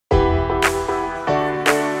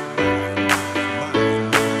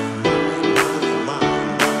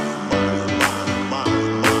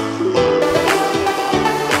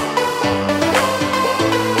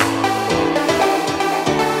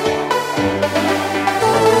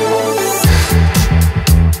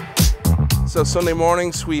So Sunday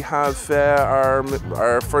mornings we have our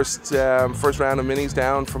first round of minis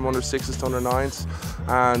down from under 6s to under 9s,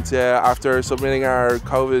 and after submitting our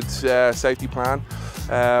COVID safety plan,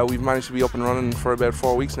 we've managed to be up and running for about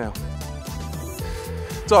 4 weeks now.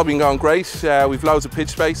 It's all been going great. We've loads of pitch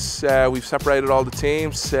space. We've separated all the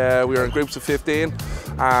teams. We are in groups of 15,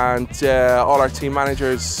 and all our team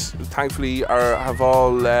managers, thankfully, have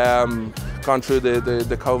all gone through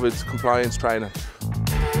the COVID compliance training.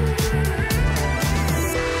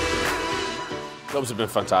 Clubs have been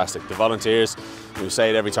fantastic. The volunteers, we say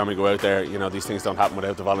it every time we go out there, you know, these things don't happen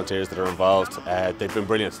without the volunteers that are involved. They've been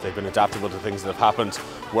brilliant. They've been adaptable to things that have happened,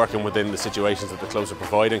 working within the situations that the clubs are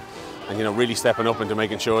providing, and, you know, really stepping up into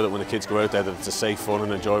making sure that when the kids go out there that it's a safe, fun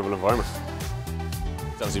and enjoyable environment.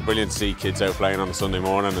 It's obviously brilliant to see kids out playing on a Sunday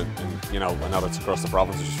morning, and you know, I know that's across the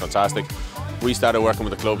province, which is fantastic. We started working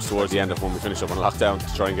with the clubs towards the end of when we finished up on lockdown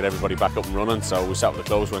to try and get everybody back up and running. So we sat with the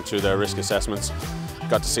clubs, went through their risk assessments,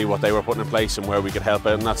 got to see what they were putting in place and where we could help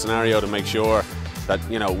out in that scenario to make sure that,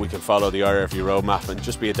 you know, we can follow the RFU roadmap and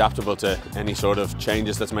just be adaptable to any sort of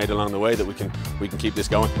changes that's made along the way, that we can keep this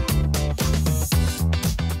going.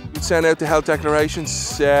 We'd send out the health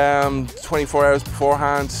declarations 24 hours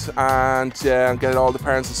beforehand, and get all the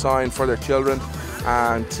parents to sign for their children.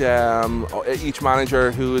 And each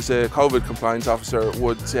manager who is a COVID compliance officer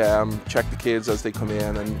would check the kids as they come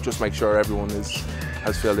in and just make sure everyone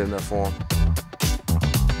has filled in their form.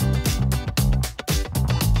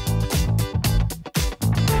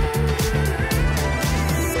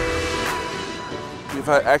 We've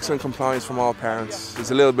had excellent compliance from all parents. There's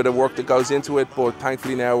a little bit of work that goes into it, but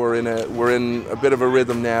thankfully now we're in a bit of a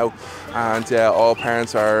rhythm now, and all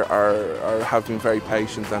parents have been very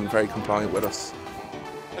patient and very compliant with us.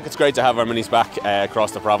 Look, it's great to have our minis back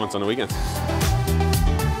across the province on the weekend.